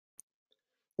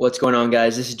What's going on,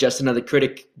 guys? This is just another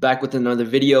critic back with another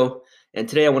video. And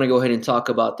today I want to go ahead and talk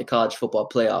about the college football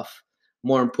playoff.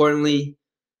 More importantly,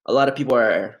 a lot of people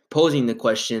are posing the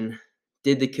question,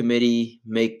 did the committee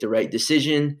make the right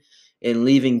decision in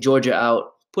leaving Georgia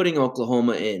out, putting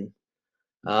Oklahoma in?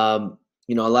 A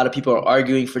lot of people are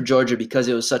arguing for Georgia because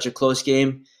it was such a close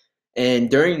game. And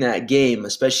during that game,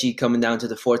 especially coming down to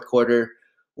the fourth quarter,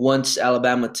 once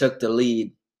Alabama took the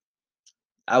lead,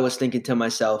 I was thinking to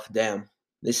myself, damn,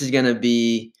 this is going to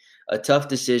be a tough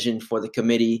decision for the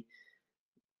committee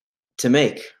to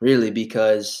make, really,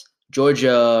 because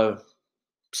Georgia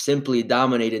simply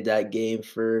dominated that game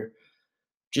for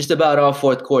just about all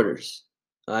fourth quarters.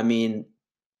 I mean,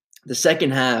 the second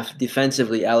half,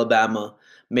 defensively, Alabama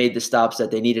made the stops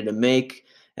that they needed to make.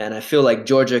 And I feel like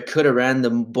Georgia could have ran the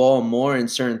ball more in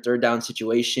certain third down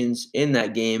situations in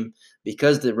that game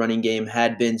because the running game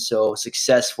had been so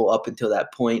successful up until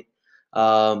that point.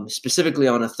 Specifically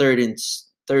on a third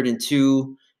and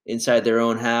two inside their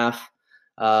own half.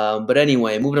 But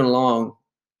anyway, moving along,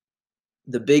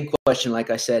 the big question, like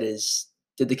I said, is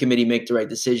did the committee make the right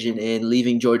decision in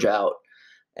leaving Georgia out?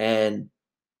 And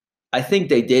I think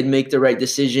they did make the right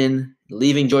decision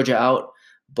leaving Georgia out,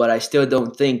 but I still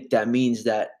don't think that means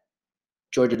that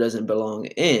Georgia doesn't belong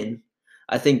in.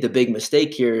 I think the big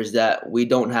mistake here is that we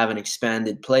don't have an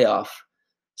expanded playoff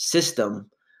system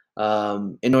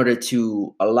in order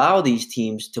to allow these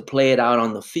teams to play it out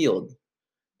on the field,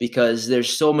 because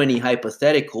there's so many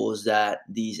hypotheticals that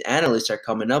these analysts are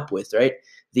coming up with, right?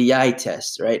 The eye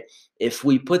test, right? If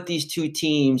we put these two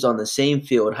teams on the same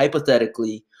field,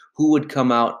 hypothetically, who would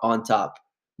come out on top?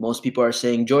 Most people are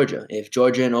saying Georgia. If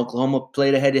Georgia and Oklahoma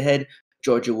played a head-to-head,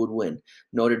 Georgia would win.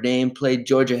 Notre Dame played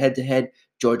Georgia head-to-head,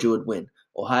 Georgia would win.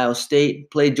 Ohio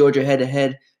State played Georgia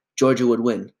head-to-head, Georgia would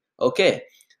win. Okay,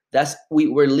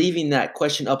 we're leaving that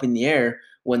question up in the air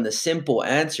when the simple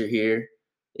answer here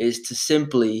is to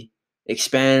simply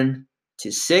expand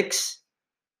to 6,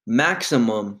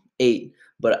 maximum 8.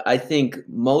 But I think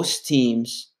most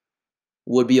teams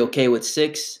would be okay with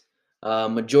 6.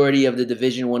 Majority of the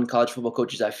Division I college football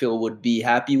coaches, I feel, would be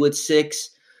happy with 6.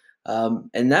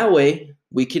 And that way,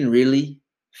 we can really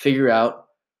figure out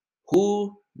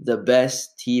who the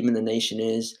best team in the nation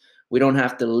is. We don't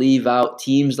have to leave out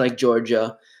teams like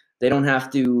Georgia. They don't have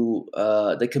to,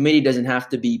 the committee doesn't have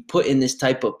to be put in this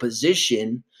type of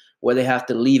position where they have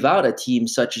to leave out a team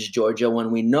such as Georgia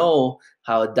when we know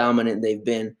how dominant they've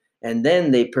been. And then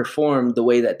they perform the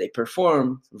way that they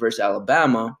perform versus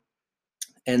Alabama.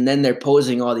 And then they're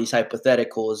posing all these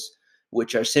hypotheticals,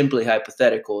 which are simply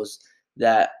hypotheticals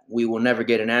that we will never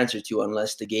get an answer to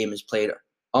unless the game is played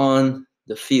on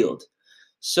the field.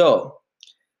 So,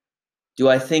 do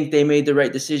I think they made the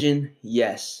right decision?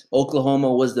 Yes.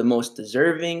 Oklahoma was the most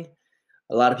deserving.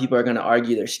 A lot of people are going to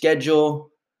argue their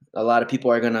schedule. A lot of people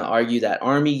are going to argue that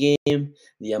Army game,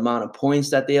 the amount of points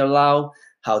that they allow,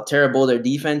 how terrible their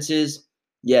defense is.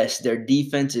 Yes, their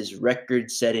defense is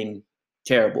record-setting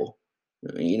terrible,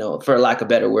 for lack of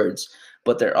better words.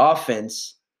 But their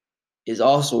offense is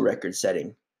also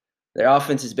record-setting. Their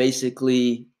offense is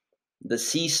basically the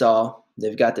seesaw.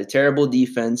 They've got the terrible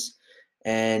defense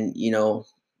and,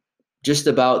 just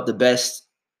about the best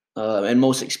and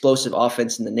most explosive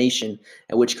offense in the nation,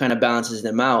 and which kind of balances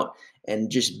them out and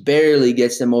just barely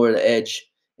gets them over the edge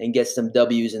and gets them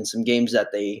W's in some games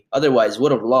that they otherwise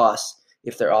would have lost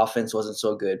if their offense wasn't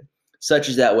so good, such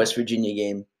as that West Virginia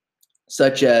game,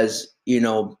 such as,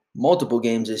 multiple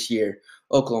games this year,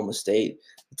 Oklahoma State,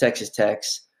 Texas Tech.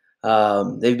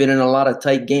 They've been in a lot of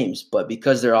tight games, but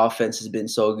because their offense has been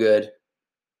so good,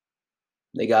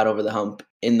 they got over the hump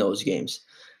in those games.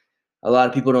 A lot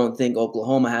of people don't think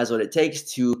Oklahoma has what it takes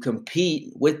to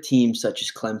compete with teams such as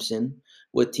Clemson,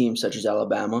 with teams such as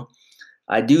Alabama.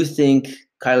 I do think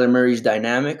Kyler Murray's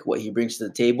dynamic, what he brings to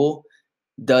the table,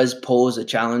 does pose a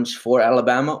challenge for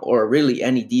Alabama or really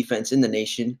any defense in the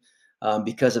nation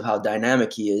because of how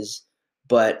dynamic he is.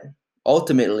 But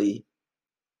ultimately,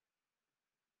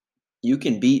 you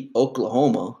can beat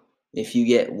Oklahoma if you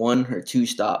get 1 or 2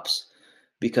 stops,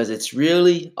 because it's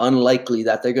really unlikely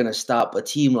that they're going to stop a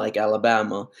team like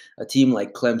Alabama, a team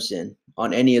like Clemson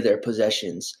on any of their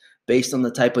possessions based on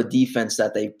the type of defense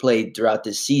that they've played throughout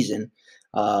this season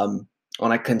on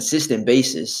a consistent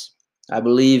basis. I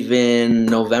believe in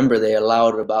November they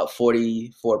allowed about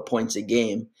 44 points a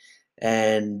game.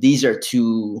 And these are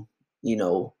two,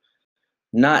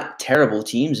 not terrible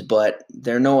teams, but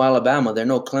they're no Alabama, they're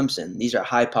no Clemson. These are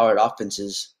high-powered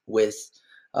offenses with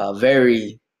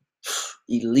very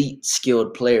elite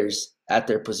skilled players at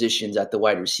their positions, at the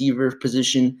wide receiver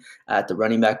position, at the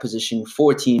running back position,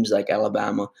 for teams like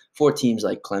Alabama, for teams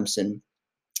like Clemson.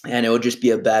 and it would just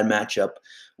be a bad matchup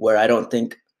where I don't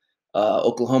think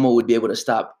Oklahoma would be able to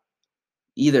stop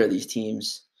either of these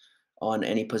teams on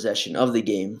any possession of the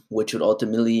game, which would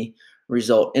ultimately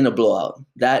result in a blowout.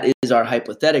 That is our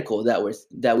hypothetical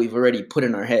that we've already put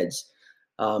in our heads.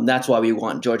 That's why we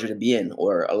want Georgia to be in,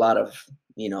 or a lot of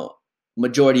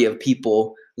majority of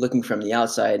people looking from the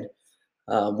outside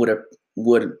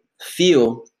would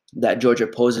feel that Georgia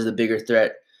poses a bigger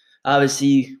threat.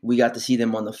 Obviously, we got to see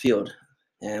them on the field,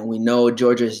 and we know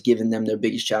Georgia has given them their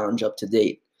biggest challenge up to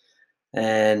date,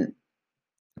 and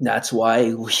that's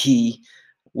why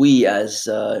we as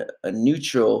a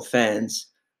neutral fans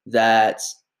that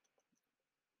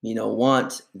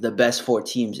want the best four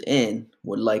teams in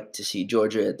would like to see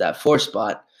Georgia at that 4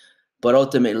 spot, but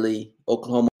ultimately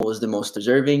Oklahoma was the most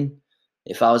deserving.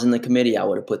 If I was in the committee, I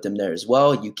would have put them there as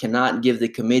well. You cannot give the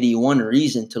committee one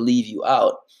reason to leave you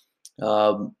out.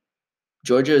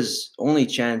 Georgia's only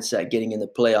chance at getting in the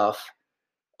playoff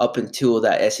up until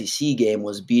that SEC game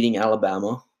was beating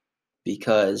Alabama,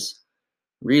 because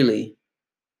really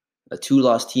a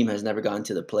 2-loss team has never gotten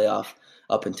to the playoff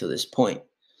up until this point.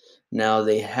 Now,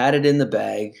 they had it in the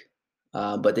bag,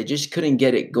 but they just couldn't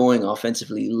get it going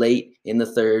offensively late in the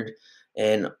third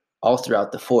and all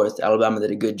throughout the fourth. Alabama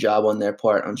did a good job on their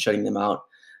part on shutting them out.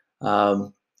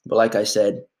 But like I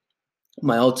said,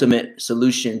 my ultimate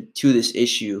solution to this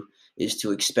issue is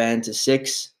to expand to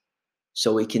 6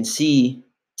 so we can see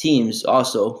teams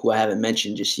also who I haven't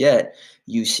mentioned just yet,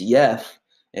 UCF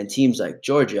and teams like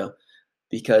Georgia,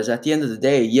 because at the end of the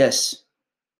day, yes,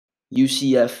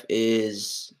 UCF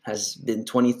has been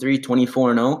 23,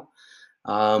 24-0.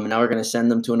 Now we're going to send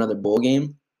them to another bowl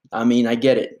game. I mean, I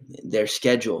get it. Their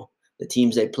schedule, the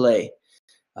teams they play,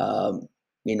 the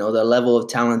level of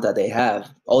talent that they have.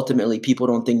 Ultimately, people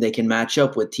don't think they can match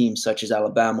up with teams such as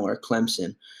Alabama or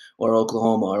Clemson or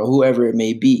Oklahoma or whoever it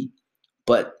may be.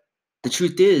 But the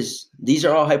truth is, these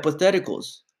are all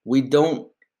hypotheticals. We don't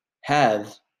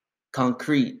have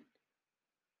concrete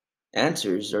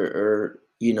answers or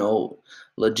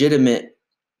legitimate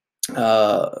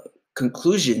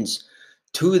conclusions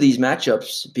to these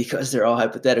matchups, because they're all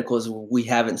hypotheticals. We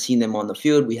haven't seen them on the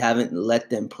field. We haven't let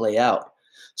them play out.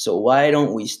 So why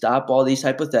don't we stop all these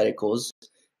hypotheticals,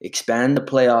 expand the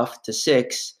playoff to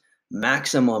 6,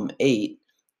 maximum 8,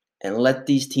 and let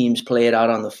these teams play it out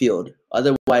on the field?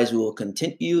 Otherwise, we will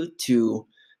continue to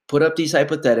put up these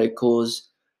hypotheticals,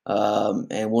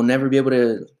 and we'll never be able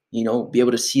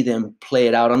to see them play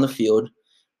it out on the field,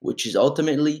 which is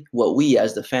ultimately what we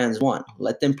as the fans want.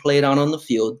 Let them play it out on the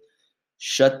field,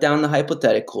 shut down the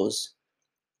hypotheticals,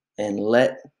 and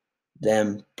let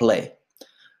them play.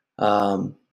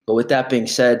 But with that being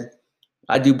said,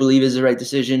 I do believe it's the right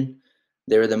decision.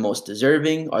 They're the most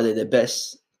deserving. Are they the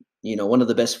best, one of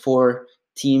the best 4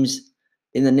 teams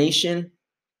in the nation?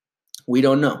 We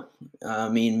don't know. I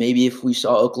mean, maybe if we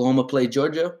saw Oklahoma play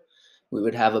Georgia, we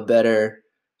would have a better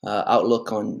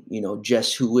outlook on,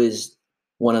 just who is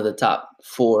one of the top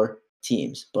 4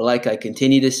 teams. But like I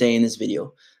continue to say in this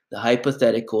video, the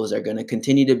hypotheticals are going to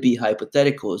continue to be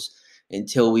hypotheticals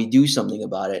until we do something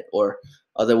about it, or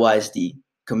otherwise the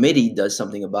committee does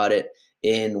something about it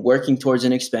in working towards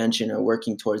an expansion or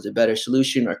working towards a better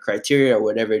solution or criteria or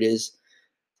whatever it is.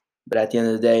 But at the end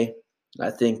of the day,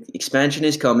 I think expansion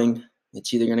is coming.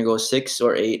 It's either going to go 6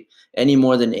 or 8. Any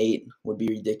more than 8 would be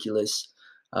ridiculous.